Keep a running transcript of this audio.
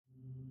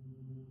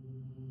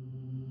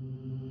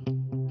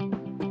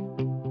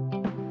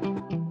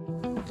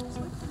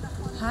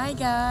Hi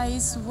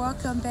guys,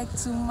 welcome back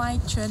to my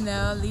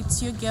channel.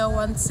 It's your girl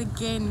once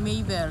again,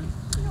 Mabel.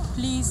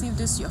 Please, if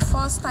this is your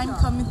first time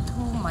coming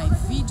through my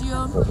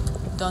video,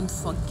 don't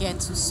forget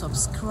to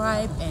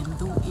subscribe and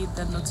do hit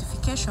the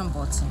notification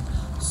button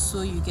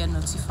so you get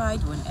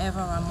notified whenever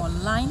I'm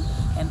online,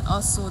 and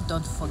also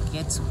don't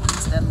forget to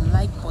hit the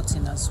like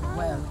button as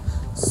well.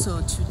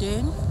 So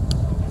today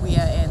we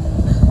are in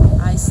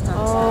Alstertal.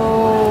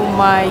 Oh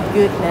my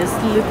goodness,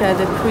 look at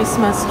the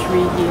Christmas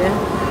tree here.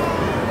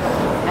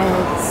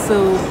 It's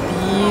so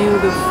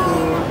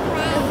beautiful.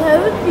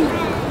 Very big.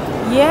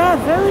 Yeah,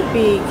 very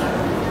big.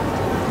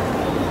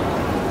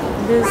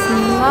 This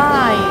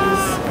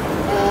nice.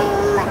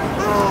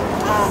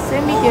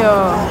 Semi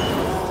girl.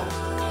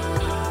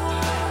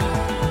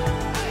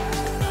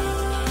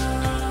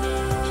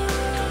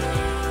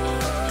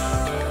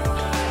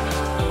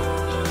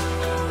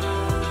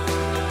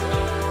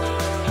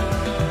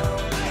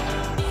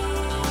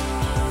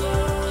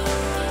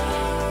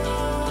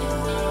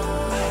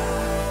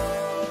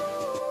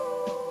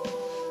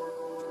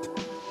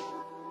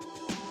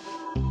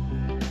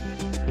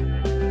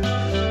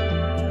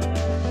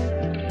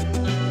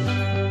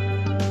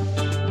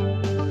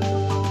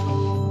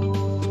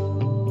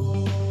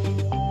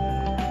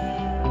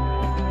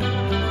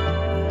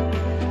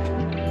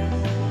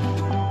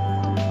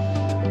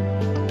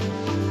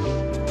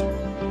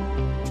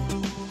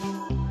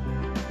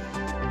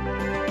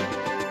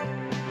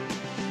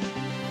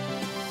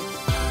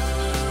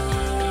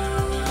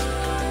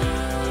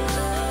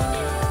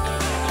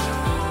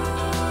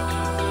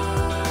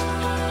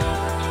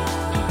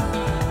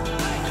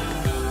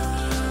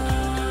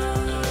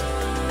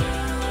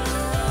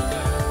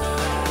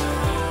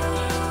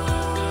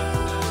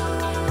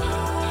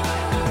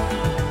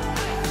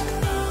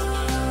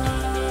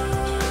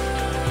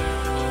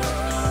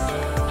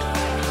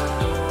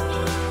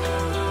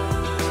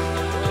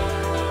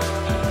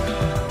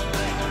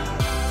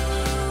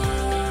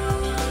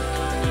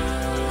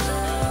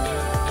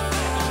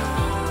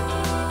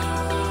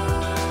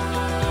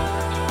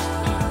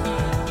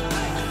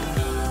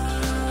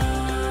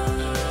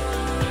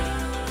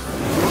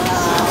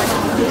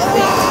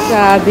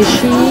 The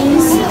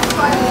cheese,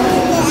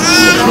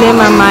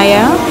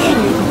 Schlemmermeyer.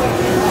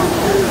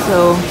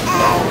 So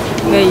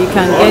here you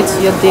can get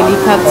your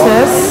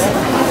delicatessen.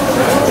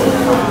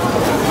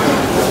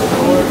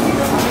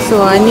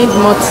 So I need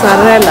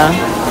mozzarella.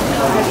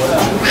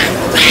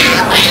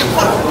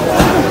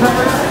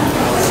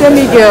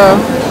 Semi girl.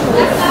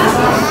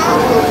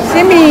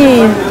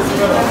 Semi.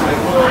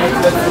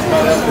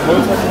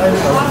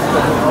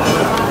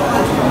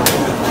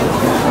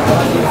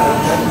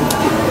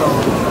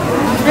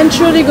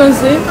 Entschuldigen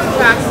Sie.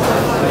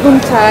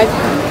 Guten Tag.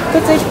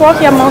 Bitte, ich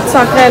brauche ja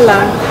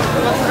Mozzarella.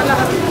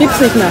 Gibt's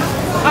nicht mehr?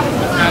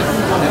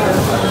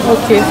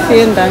 Okay,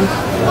 vielen Dank.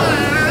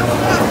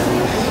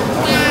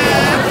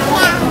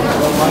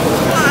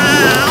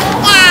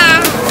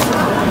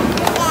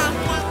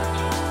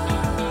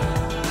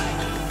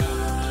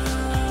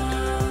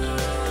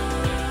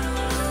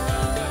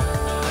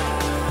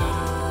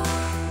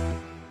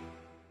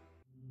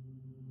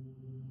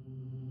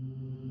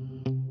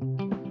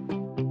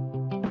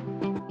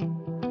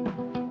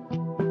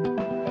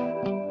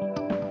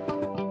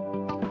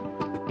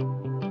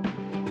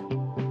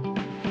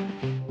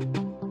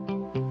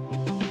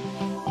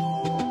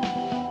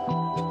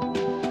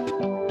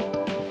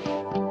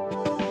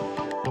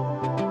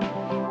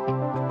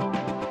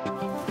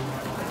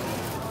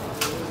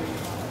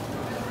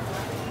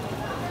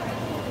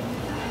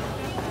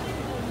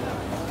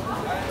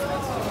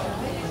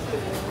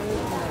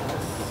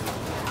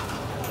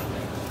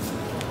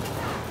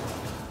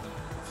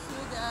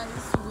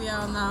 We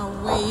are on our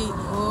way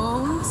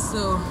home,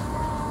 so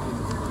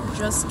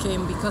just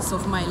came because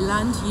of my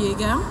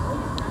Landjäger,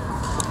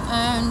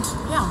 and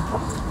yeah,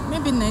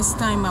 maybe next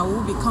time I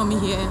will be coming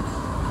here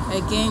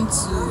again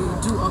to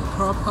do a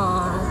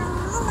proper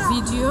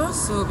video,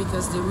 so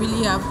because they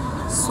really have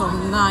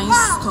some nice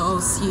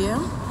stores here.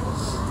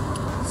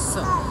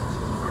 So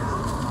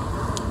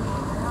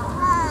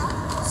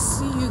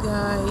see you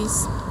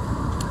guys.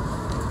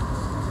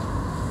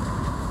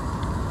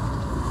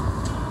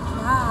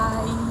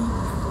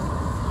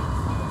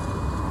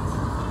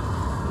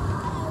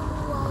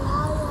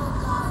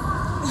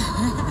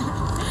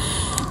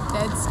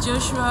 That's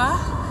Joshua.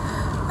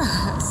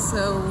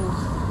 So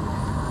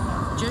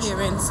Joshua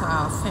rents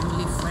our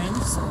family friend.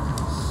 So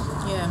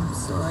yeah,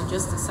 so I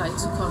just decided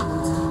to come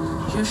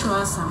with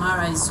Joshua.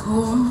 Samara is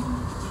home.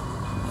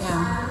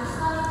 Yeah.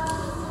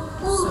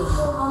 So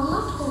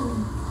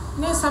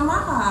no,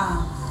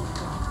 Samara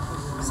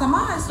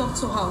is up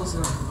to house.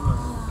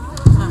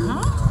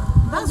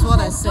 That's what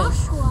I said.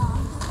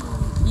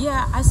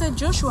 Yeah, I said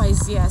Joshua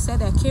is here. I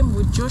said I came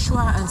with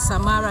Joshua and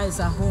Samara is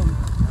at home.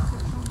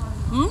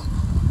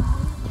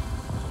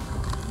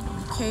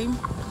 Okay,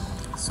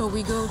 so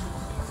we go.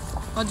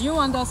 Or do you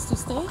want us to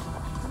stay?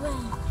 Where?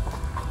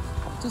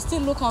 To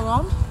still look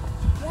around?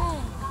 Where?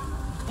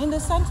 In the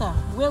center,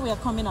 where we are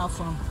coming out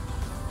from.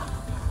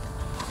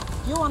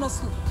 You want us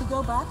to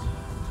go back?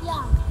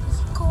 Yeah,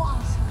 it's cold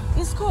outside.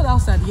 It's cold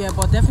outside, yeah,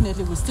 but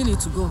definitely we still need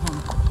to go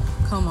home.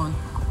 Come on.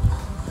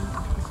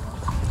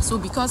 So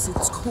because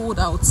it's cold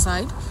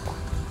outside,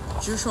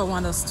 Joshua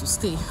wants us to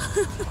stay.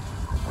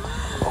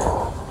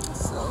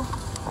 So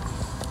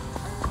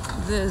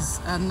there's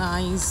a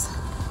nice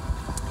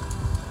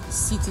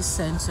city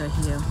center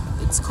here.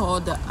 It's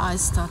called the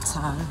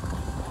Alstertal.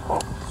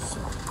 So,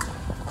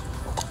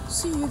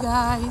 see you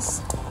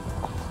guys.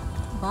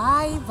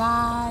 Bye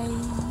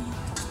bye.